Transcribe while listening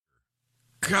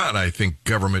God, I think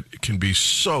government can be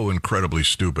so incredibly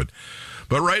stupid.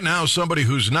 But right now, somebody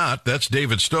who's not, that's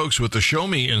David Stokes with the Show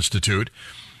Me Institute,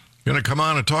 going to come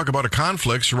on and talk about a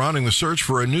conflict surrounding the search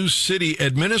for a new city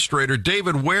administrator.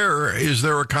 David, where is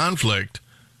there a conflict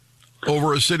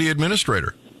over a city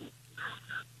administrator?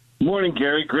 Morning,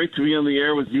 Gary. Great to be on the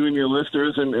air with you and your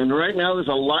listeners. And right now, there's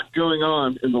a lot going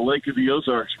on in the Lake of the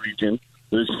Ozarks region.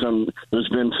 There's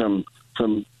been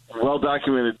some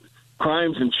well-documented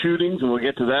crimes and shootings, and we'll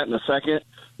get to that in a second.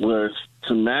 There's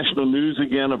some national news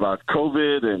again about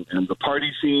COVID and the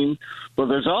party scene. But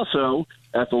there's also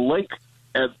at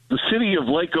the city of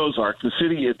Lake Ozark, the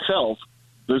city itself,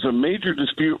 there's a major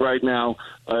dispute right now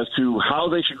as to how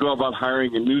they should go about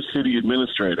hiring a new city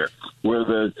administrator, where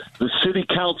the city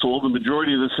council, the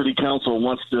majority of the city council,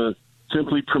 wants to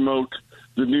simply promote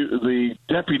the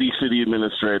deputy city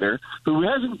administrator, who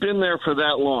hasn't been there for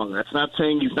that long. That's not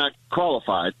saying he's not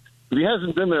qualified, but he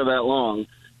hasn't been there that long.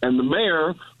 And the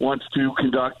mayor wants to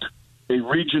conduct a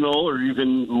regional or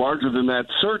even larger than that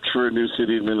search for a new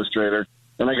city administrator.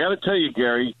 And I got to tell you,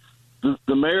 Gary,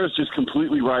 the mayor is just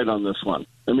completely right on this one.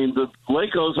 I mean, the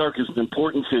Lake Ozark is an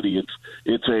important city.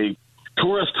 It's a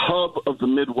tourist hub of the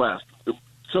Midwest.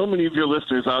 So many of your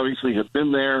listeners obviously have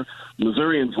been there.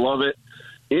 Missourians love it.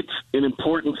 It's an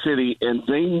important city, and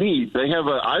they have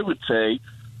I would say,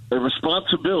 a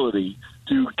responsibility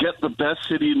to get the best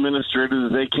city administrator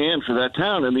that they can for that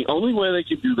town. And the only way they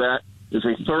can do that is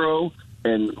a thorough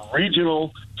and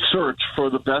regional search for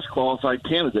the best qualified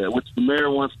candidate, which the mayor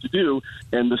wants to do,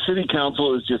 and the city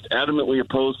council is just adamantly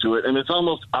opposed to it, and it's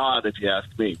almost odd if you ask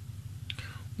me.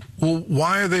 Well,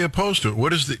 why are they opposed to it?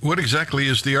 What exactly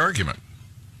is the argument?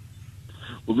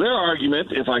 Well, their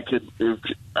argument,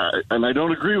 and I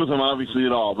don't agree with them obviously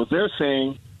at all, but they're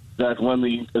saying that when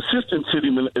the assistant city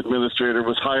administrator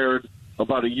was hired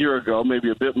about a year ago,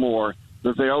 maybe a bit more,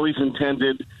 that they always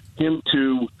intended him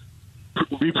to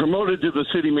be promoted to the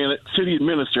city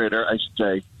administrator, I should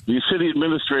say, the city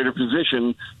administrator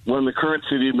position when the current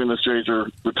city administrator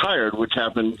retired, which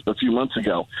happened a few months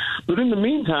ago. But in the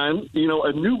meantime,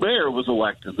 a new mayor was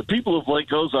elected. The people of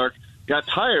Lake Ozark got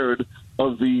tired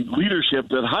of the leadership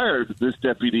that hired this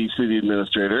deputy city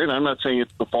administrator, and I'm not saying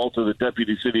it's the fault of the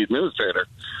deputy city administrator,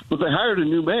 but they hired a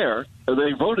new mayor.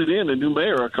 They voted in a new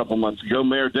mayor a couple months ago,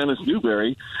 Mayor Dennis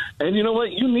Newberry. And you know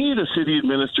what? You need a city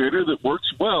administrator that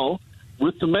works well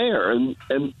with the mayor, and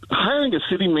hiring a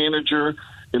city manager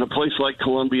in a place like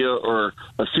Columbia or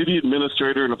a city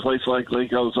administrator in a place like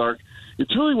Lake Ozark,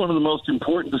 it's really one of the most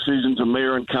important decisions a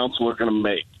mayor and council are going to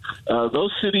make.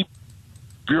 Those city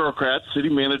bureaucrats, city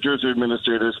managers or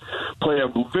administrators, play a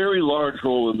very large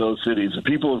role in those cities. The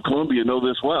people of Columbia know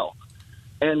this well.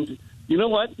 And you know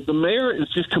what? The mayor is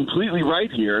just completely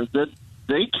right here that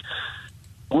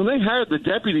when they hired the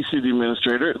deputy city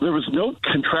administrator, there was no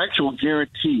contractual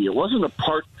guarantee. It wasn't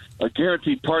a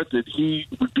guaranteed part that he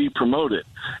would be promoted.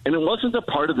 And it wasn't a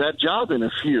part of that job in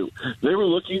a few. They were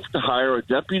looking to hire a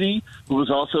deputy who was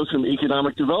also some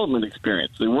economic development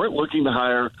experience. They weren't looking to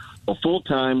hire a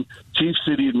full-time chief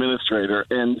city administrator.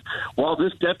 And while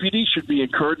this deputy should be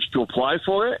encouraged to apply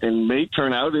for it and may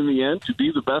turn out in the end to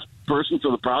be the best person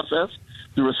for the process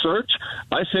through a search,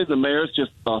 I say the mayor's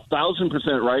just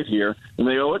 1,000% right here, and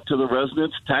they owe it to the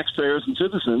residents, taxpayers, and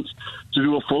citizens to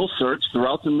do a full search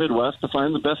throughout the Midwest to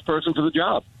find the best person for the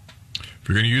job. If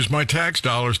you're going to use my tax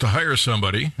dollars to hire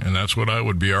somebody, and that's what I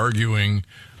would be arguing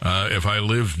if I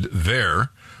lived there,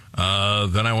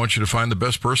 then I want you to find the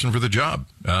best person for the job.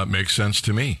 Makes sense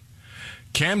to me.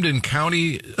 Camden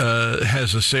County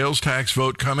has a sales tax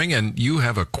vote coming, and you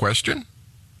have a question?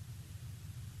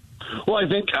 Well, I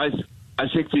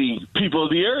think the people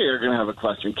of the area are going to have a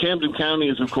question. Camden County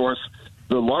is, of course,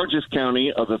 the largest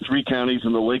county of the three counties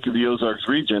in the Lake of the Ozarks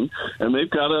region, and they've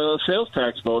got a sales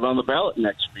tax vote on the ballot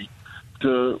next week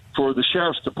for the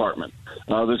sheriff's department.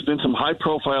 There's been some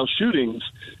high-profile shootings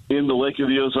in the Lake of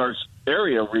the Ozarks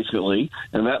area recently,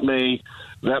 and that may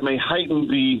heighten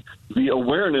the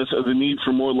awareness of the need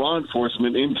for more law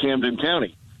enforcement in Camden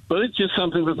County. But it's just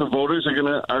something that the voters are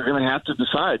going to have to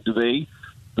decide.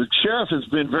 The sheriff has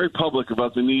been very public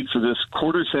about the need for this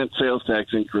quarter-cent sales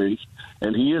tax increase,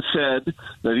 and he has said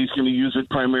that he's going to use it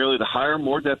primarily to hire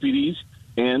more deputies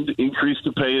and increase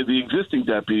the pay of the existing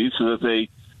deputies so that they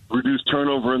reduce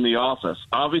turnover in the office.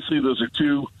 Obviously, those are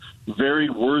two very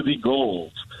worthy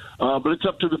goals, but it's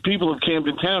up to the people of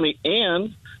Camden County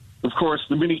and, of course,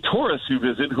 the many tourists who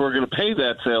visit who are going to pay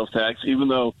that sales tax, even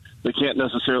though they can't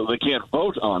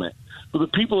vote on it. But the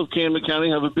people of Camden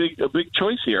County have a big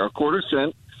choice here. A quarter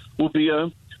cent will be a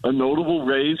notable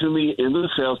raise in the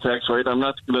sales tax rate. I'm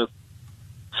not going to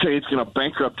say it's going to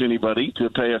bankrupt anybody to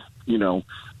pay a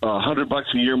 $100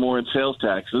 a year more in sales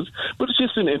taxes. But it's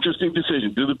just an interesting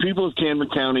decision. Do the people of Camden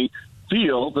County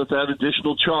feel that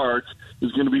additional charge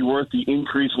is going to be worth the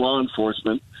increased law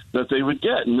enforcement that they would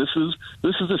get? And this is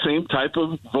the same type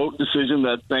of vote decision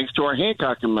that, thanks to our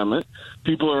Hancock Amendment,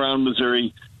 people around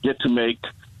Missouri get to make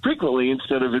frequently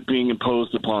instead of it being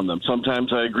imposed upon them.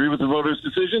 Sometimes I agree with the voters'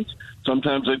 decisions,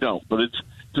 sometimes I don't. But it's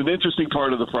an interesting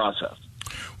part of the process.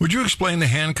 Would you explain the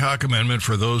Hancock Amendment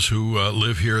for those who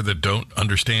live here that don't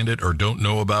understand it or don't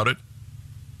know about it?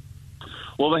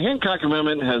 Well, the Hancock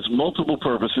Amendment has multiple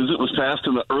purposes. It was passed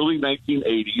in the early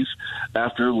 1980s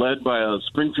led by a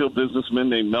Springfield businessman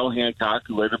named Mel Hancock,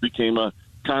 who later became a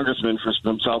congressman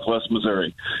from Southwest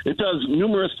Missouri. It does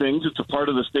numerous things. It's a part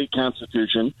of the state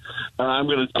constitution.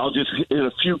 I'll just hit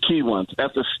a few key ones.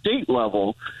 At the state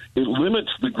level, it limits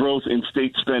the growth in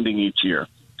state spending each year,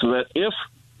 so that if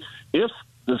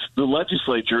the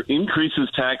legislature increases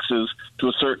taxes to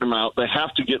a certain amount, they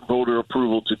have to get voter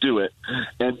approval to do it,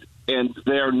 and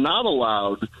they are not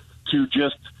allowed to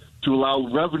allow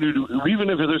revenue to, even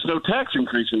if there's no tax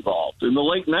increase involved. In the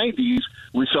late 90s,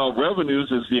 we saw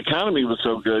revenues, as the economy was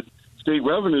so good, state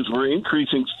revenues were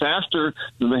increasing faster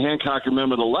than the Hancock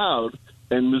Amendment allowed.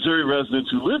 And Missouri residents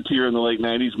who lived here in the late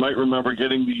 90s might remember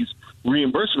getting these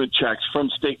reimbursement checks from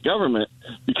state government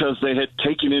because they had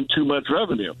taken in too much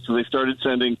revenue. So they started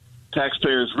sending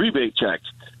taxpayers rebate checks.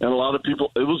 And a lot of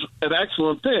people, it was an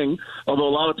excellent thing, although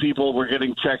a lot of people were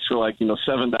getting checks for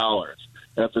 $7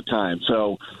 at the time.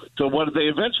 So what they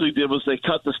eventually did was they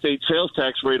cut the state sales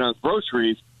tax rate on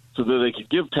groceries so that they could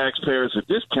give taxpayers a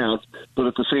discount, but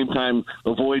at the same time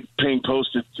avoid paying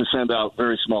postage to send out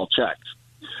very small checks.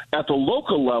 At the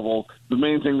local level, the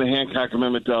main thing the Hancock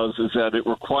Amendment does is that it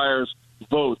requires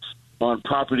votes on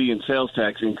property and sales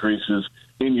tax increases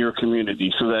in your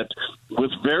community, so that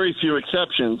with very few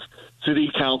exceptions,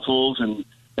 city councils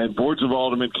and boards of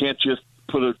aldermen can't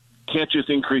just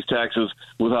increase taxes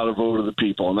without a vote of the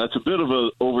people. And that's a bit of an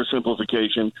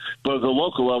oversimplification, but at the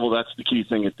local level, that's the key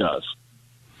thing it does.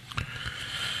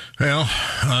 Well,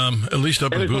 at least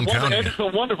up in Boone County. And it's a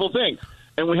wonderful thing.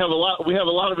 And we have a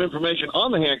lot of information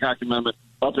on the Hancock Amendment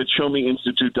up at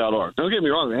showmeinstitute.org. Don't get me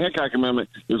wrong, the Hancock Amendment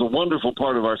is a wonderful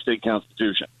part of our state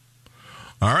constitution.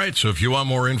 All right, so if you want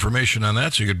more information on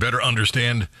that so you could better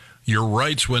understand your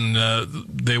rights when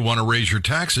they want to raise your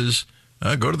taxes,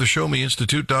 go to the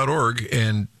showmeinstitute.org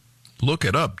and look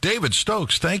it up. David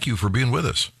Stokes, thank you for being with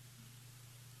us.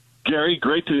 Gary,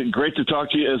 great to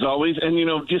talk to you as always. And,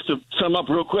 just to sum up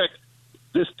real quick,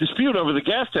 this dispute over the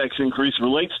gas tax increase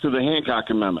relates to the Hancock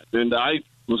Amendment. And I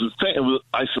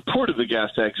supported the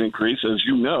gas tax increase, as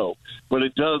you know, but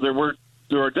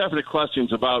there are definite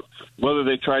questions about whether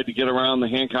they tried to get around the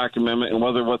Hancock Amendment and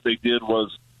whether what they did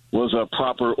was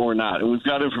proper or not. And we've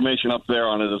got information up there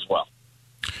on it as well.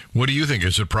 What do you think?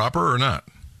 Is it proper or not?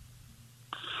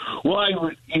 Well,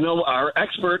 our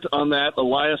expert on that,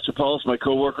 Elias Chapelis, my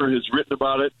coworker, has written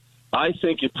about it. I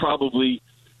think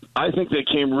they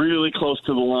came really close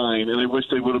to the line, and I wish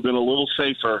they would have been a little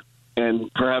safer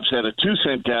and perhaps had a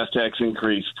 2-cent gas tax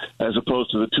increase as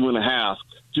opposed to the 2.5,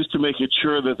 just to make it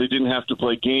sure that they didn't have to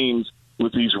play games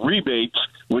with these rebates,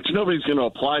 which nobody's going to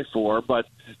apply for, but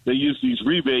they use these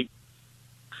rebate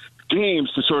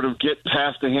games to sort of get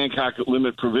past the Hancock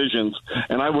limit provisions,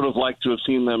 and I would have liked to have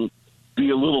seen them be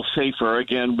a little safer,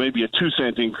 again, maybe a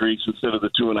 2-cent increase instead of the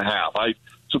 2.5. I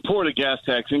support a gas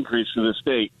tax increase for the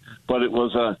state, but it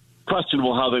was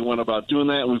questionable how they went about doing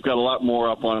that, and we've got a lot more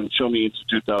up on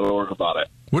showmeinstitute.org about it.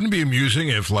 Wouldn't it be amusing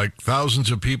if, thousands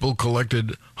of people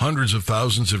collected hundreds of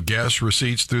thousands of gas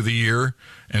receipts through the year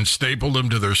and stapled them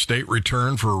to their state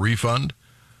return for a refund?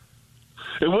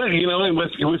 It would, and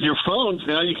with your phones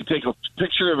now, you can take a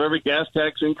picture of every gas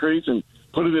tax increase and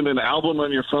put it in an album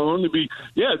on your phone. It'd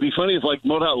be funny if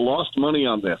MoDOT lost money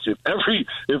on this. If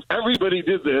everybody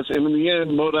did this, and in the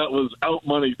end MoDOT was out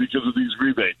money because of these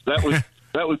rebates,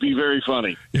 that would be very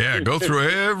funny. Yeah, go through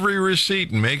every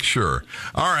receipt and make sure.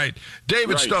 All right,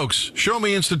 David Stokes,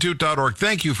 showmeinstitute.org.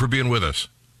 Thank you for being with us.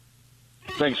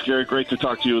 Thanks, Gary. Great to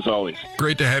talk to you as always.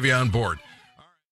 Great to have you on board.